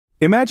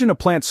Imagine a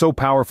plant so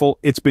powerful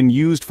it's been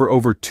used for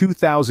over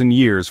 2,000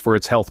 years for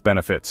its health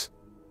benefits.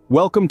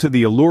 Welcome to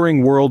the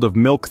alluring world of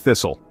milk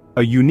thistle,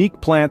 a unique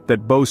plant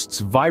that boasts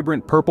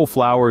vibrant purple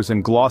flowers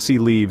and glossy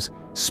leaves,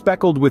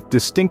 speckled with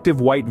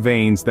distinctive white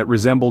veins that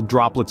resemble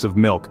droplets of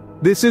milk.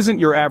 This isn't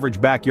your average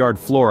backyard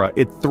flora,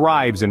 it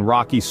thrives in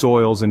rocky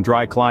soils and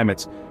dry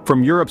climates,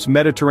 from Europe's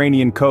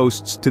Mediterranean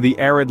coasts to the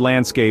arid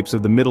landscapes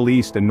of the Middle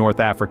East and North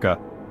Africa.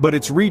 But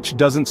its reach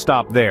doesn't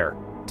stop there.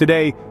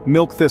 Today,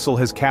 milk thistle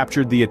has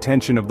captured the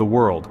attention of the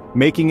world,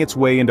 making its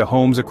way into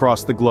homes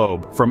across the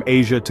globe, from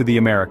Asia to the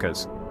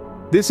Americas.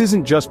 This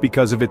isn't just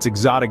because of its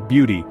exotic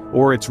beauty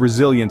or its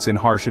resilience in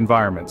harsh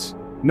environments.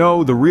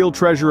 No, the real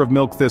treasure of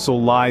milk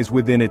thistle lies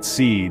within its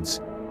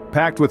seeds,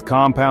 packed with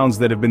compounds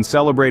that have been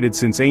celebrated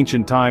since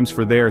ancient times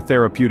for their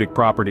therapeutic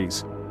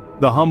properties.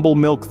 The humble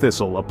milk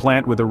thistle, a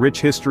plant with a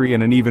rich history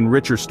and an even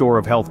richer store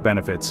of health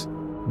benefits.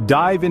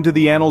 Dive into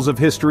the annals of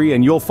history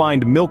and you'll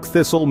find milk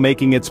thistle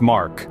making its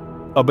mark.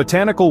 A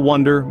botanical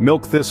wonder,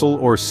 milk thistle,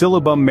 or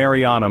Silybum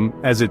marianum,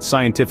 as it's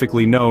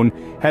scientifically known,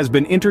 has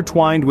been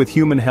intertwined with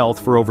human health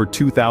for over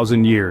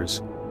 2,000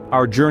 years.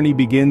 Our journey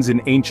begins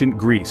in ancient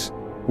Greece,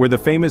 where the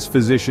famous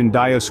physician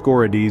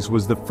Dioscorides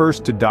was the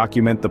first to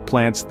document the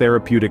plant's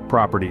therapeutic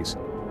properties.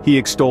 He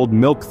extolled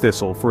milk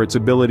thistle for its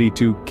ability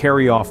to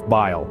carry off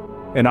bile,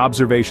 an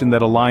observation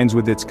that aligns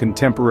with its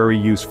contemporary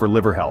use for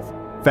liver health.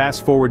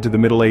 Fast forward to the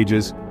Middle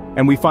Ages,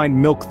 and we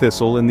find milk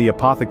thistle in the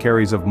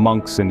apothecaries of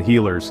monks and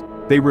healers.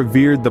 They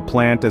revered the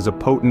plant as a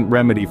potent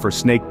remedy for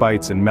snake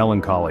bites and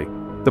melancholy.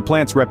 The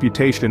plant's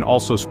reputation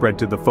also spread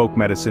to the folk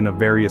medicine of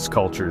various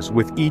cultures,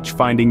 with each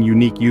finding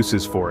unique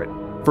uses for it.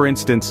 For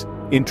instance,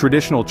 in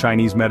traditional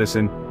Chinese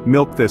medicine,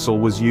 milk thistle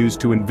was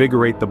used to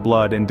invigorate the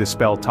blood and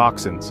dispel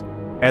toxins.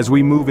 As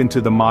we move into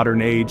the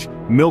modern age,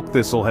 milk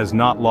thistle has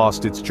not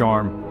lost its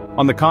charm.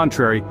 On the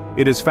contrary,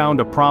 it has found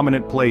a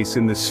prominent place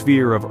in the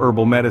sphere of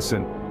herbal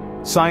medicine.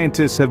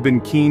 Scientists have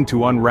been keen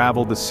to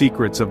unravel the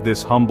secrets of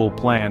this humble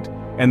plant,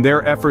 and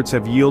their efforts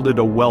have yielded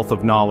a wealth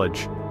of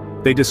knowledge.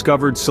 They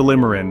discovered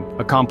silymarin,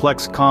 a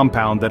complex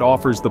compound that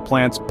offers the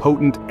plant's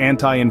potent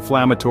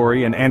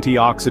anti-inflammatory and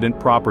antioxidant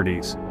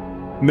properties.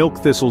 Milk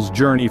thistle's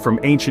journey from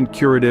ancient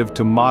curative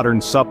to modern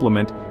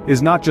supplement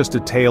is not just a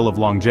tale of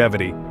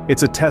longevity,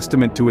 it's a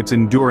testament to its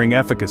enduring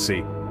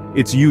efficacy.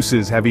 Its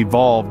uses have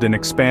evolved and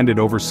expanded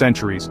over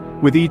centuries,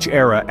 with each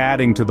era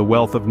adding to the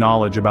wealth of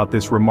knowledge about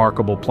this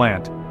remarkable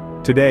plant.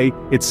 Today,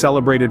 it's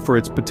celebrated for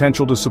its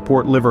potential to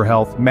support liver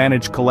health,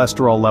 manage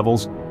cholesterol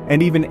levels,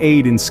 and even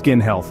aid in skin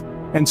health.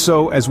 And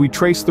so, as we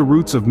trace the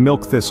roots of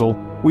milk thistle,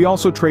 we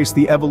also trace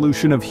the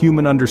evolution of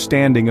human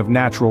understanding of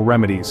natural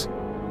remedies.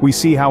 We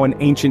see how an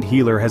ancient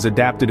healer has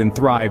adapted and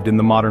thrived in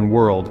the modern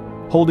world,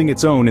 holding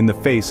its own in the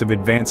face of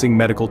advancing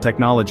medical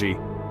technology.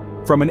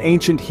 From an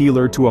ancient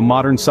healer to a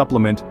modern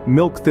supplement,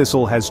 milk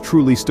thistle has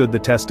truly stood the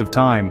test of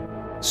time.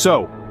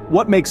 So,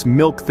 what makes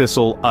milk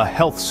thistle a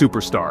health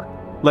superstar?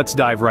 Let's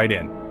dive right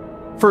in.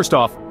 First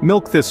off,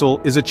 milk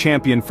thistle is a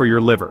champion for your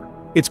liver.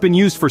 It's been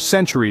used for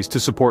centuries to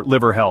support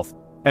liver health,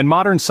 and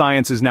modern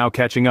science is now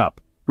catching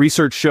up.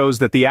 Research shows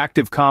that the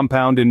active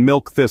compound in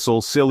milk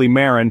thistle,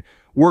 silymarin,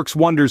 works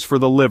wonders for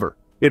the liver.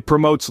 It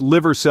promotes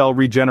liver cell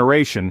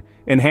regeneration,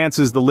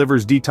 enhances the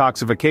liver's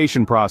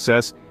detoxification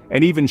process,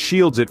 and even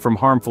shields it from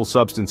harmful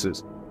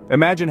substances.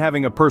 Imagine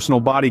having a personal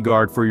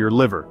bodyguard for your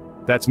liver.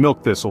 That's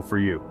milk thistle for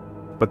you.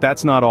 But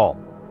that's not all.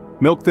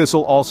 Milk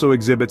thistle also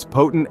exhibits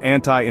potent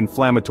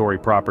anti-inflammatory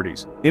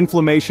properties.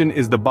 Inflammation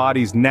is the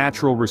body's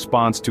natural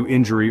response to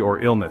injury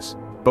or illness.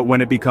 But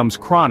when it becomes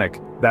chronic,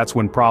 that's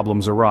when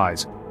problems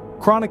arise.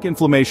 Chronic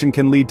inflammation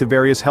can lead to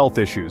various health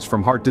issues,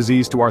 from heart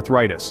disease to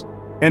arthritis.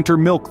 Enter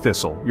milk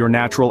thistle, your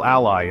natural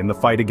ally in the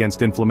fight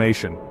against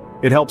inflammation.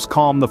 It helps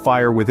calm the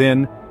fire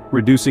within,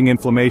 reducing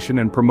inflammation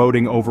and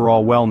promoting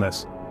overall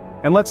wellness.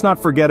 And let's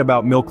not forget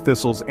about milk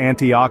thistle's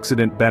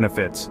antioxidant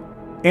benefits.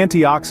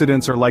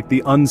 Antioxidants are like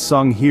the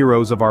unsung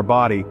heroes of our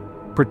body,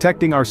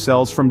 protecting our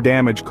cells from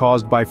damage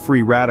caused by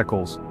free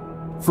radicals.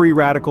 Free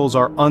radicals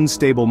are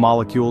unstable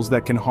molecules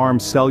that can harm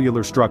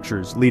cellular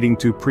structures, leading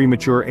to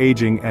premature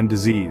aging and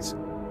disease.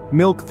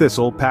 Milk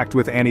thistle, packed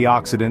with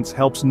antioxidants,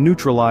 helps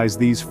neutralize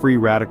these free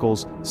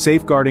radicals,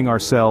 safeguarding our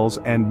cells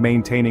and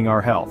maintaining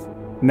our health.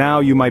 Now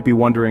you might be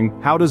wondering,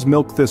 how does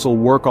milk thistle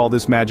work all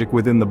this magic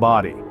within the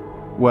body?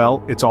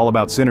 Well, it's all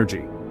about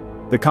synergy.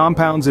 The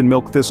compounds in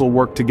milk thistle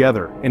work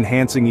together,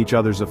 enhancing each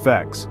other's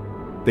effects.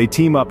 They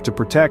team up to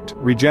protect,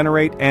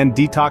 regenerate, and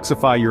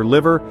detoxify your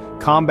liver,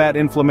 combat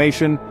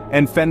inflammation,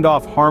 and fend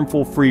off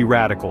harmful free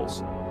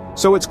radicals.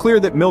 So it's clear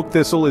that milk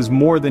thistle is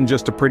more than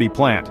just a pretty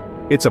plant.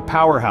 It's a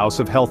powerhouse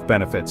of health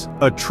benefits,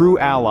 a true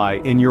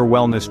ally in your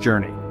wellness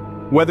journey.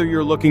 Whether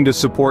you're looking to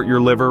support your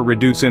liver,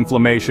 reduce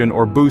inflammation,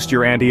 or boost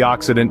your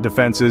antioxidant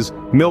defenses,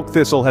 milk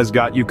thistle has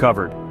got you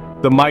covered.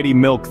 The mighty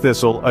milk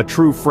thistle, a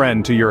true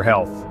friend to your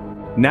health.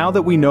 Now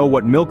that we know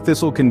what milk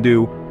thistle can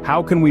do,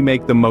 how can we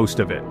make the most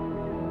of it?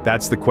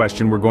 That's the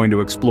question we're going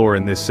to explore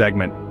in this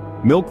segment.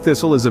 Milk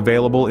thistle is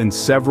available in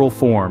several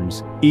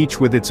forms,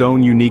 each with its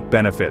own unique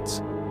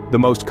benefits. The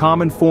most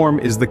common form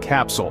is the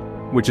capsule.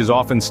 which is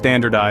often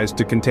standardized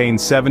to contain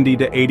 70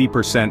 to 80%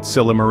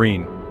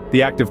 silymarin,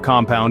 the active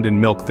compound in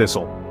milk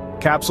thistle.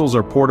 Capsules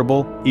are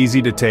portable,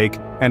 easy to take,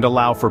 and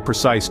allow for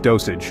precise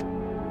dosage.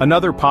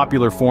 Another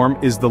popular form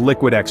is the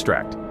liquid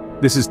extract.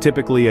 This is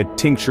typically a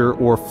tincture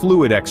or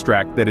fluid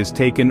extract that is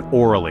taken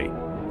orally.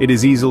 It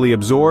is easily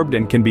absorbed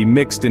and can be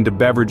mixed into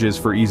beverages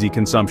for easy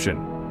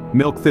consumption.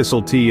 Milk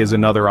thistle tea is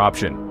another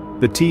option.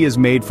 The tea is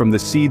made from the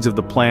seeds of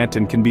the plant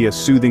and can be a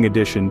soothing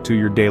addition to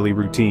your daily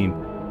routine.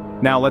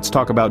 Now let's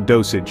talk about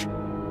dosage.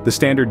 The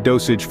standard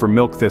dosage for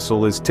milk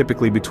thistle is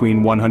typically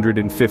between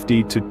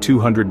 150 to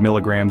 200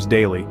 milligrams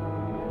daily.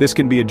 This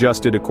can be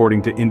adjusted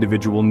according to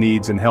individual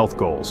needs and health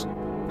goals.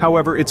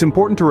 However, it's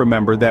important to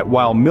remember that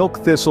while milk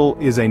thistle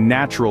is a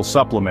natural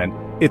supplement,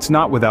 it's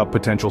not without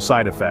potential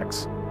side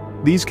effects.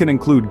 These can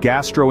include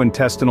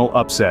gastrointestinal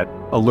upset,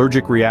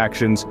 allergic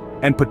reactions,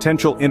 and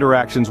potential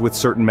interactions with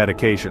certain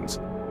medications.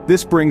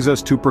 This brings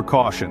us to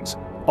precautions.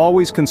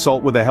 Always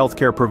consult with a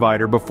healthcare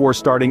provider before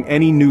starting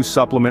any new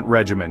supplement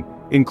regimen,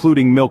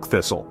 including milk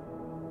thistle.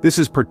 This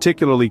is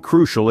particularly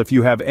crucial if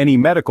you have any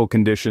medical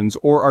conditions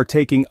or are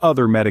taking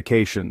other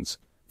medications.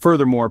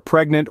 Furthermore,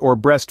 pregnant or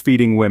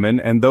breastfeeding women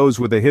and those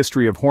with a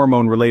history of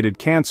hormone-related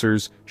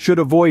cancers should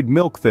avoid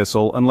milk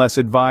thistle unless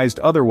advised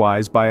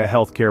otherwise by a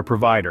healthcare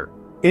provider.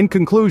 In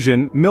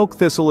conclusion, milk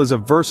thistle is a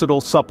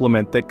versatile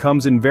supplement that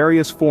comes in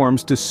various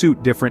forms to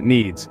suit different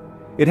needs.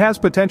 It has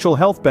potential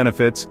health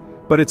benefits,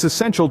 but it's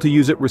essential to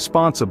use it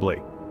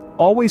responsibly.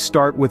 Always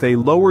start with a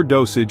lower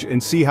dosage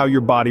and see how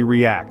your body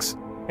reacts,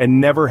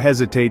 and never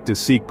hesitate to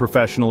seek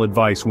professional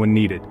advice when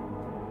needed.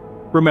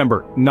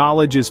 Remember,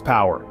 knowledge is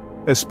power,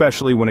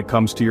 especially when it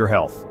comes to your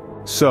health.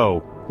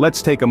 So,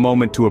 let's take a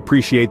moment to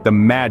appreciate the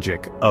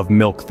magic of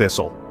milk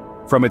thistle.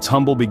 From its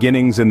humble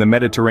beginnings in the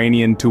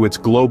Mediterranean to its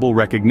global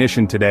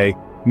recognition today,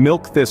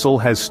 milk thistle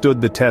has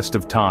stood the test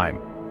of time.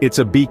 It's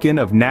a beacon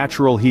of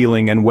natural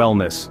healing and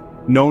wellness,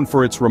 known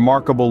for its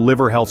remarkable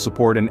liver health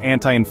support and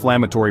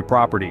anti-inflammatory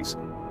properties.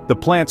 The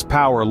plant's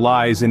power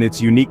lies in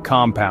its unique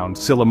compound,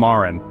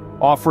 silymarin,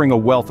 offering a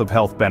wealth of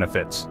health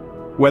benefits.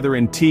 Whether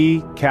in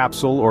tea,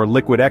 capsule, or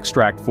liquid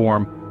extract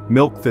form,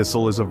 milk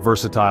thistle is a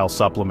versatile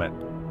supplement.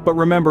 But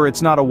remember,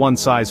 it's not a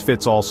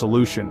one-size-fits-all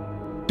solution.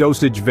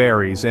 Dosage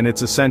varies, and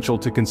it's essential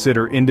to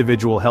consider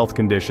individual health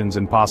conditions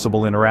and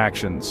possible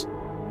interactions.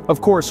 Of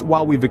course,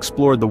 while we've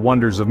explored the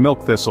wonders of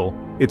milk thistle,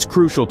 it's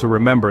crucial to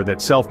remember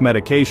that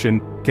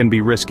self-medication can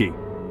be risky.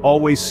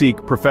 Always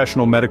seek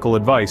professional medical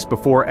advice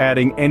before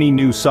adding any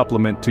new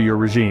supplement to your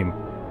regime.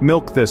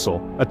 Milk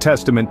thistle, a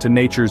testament to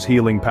nature's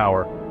healing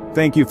power.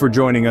 Thank you for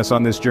joining us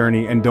on this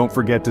journey, and don't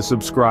forget to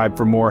subscribe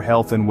for more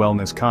health and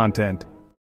wellness content.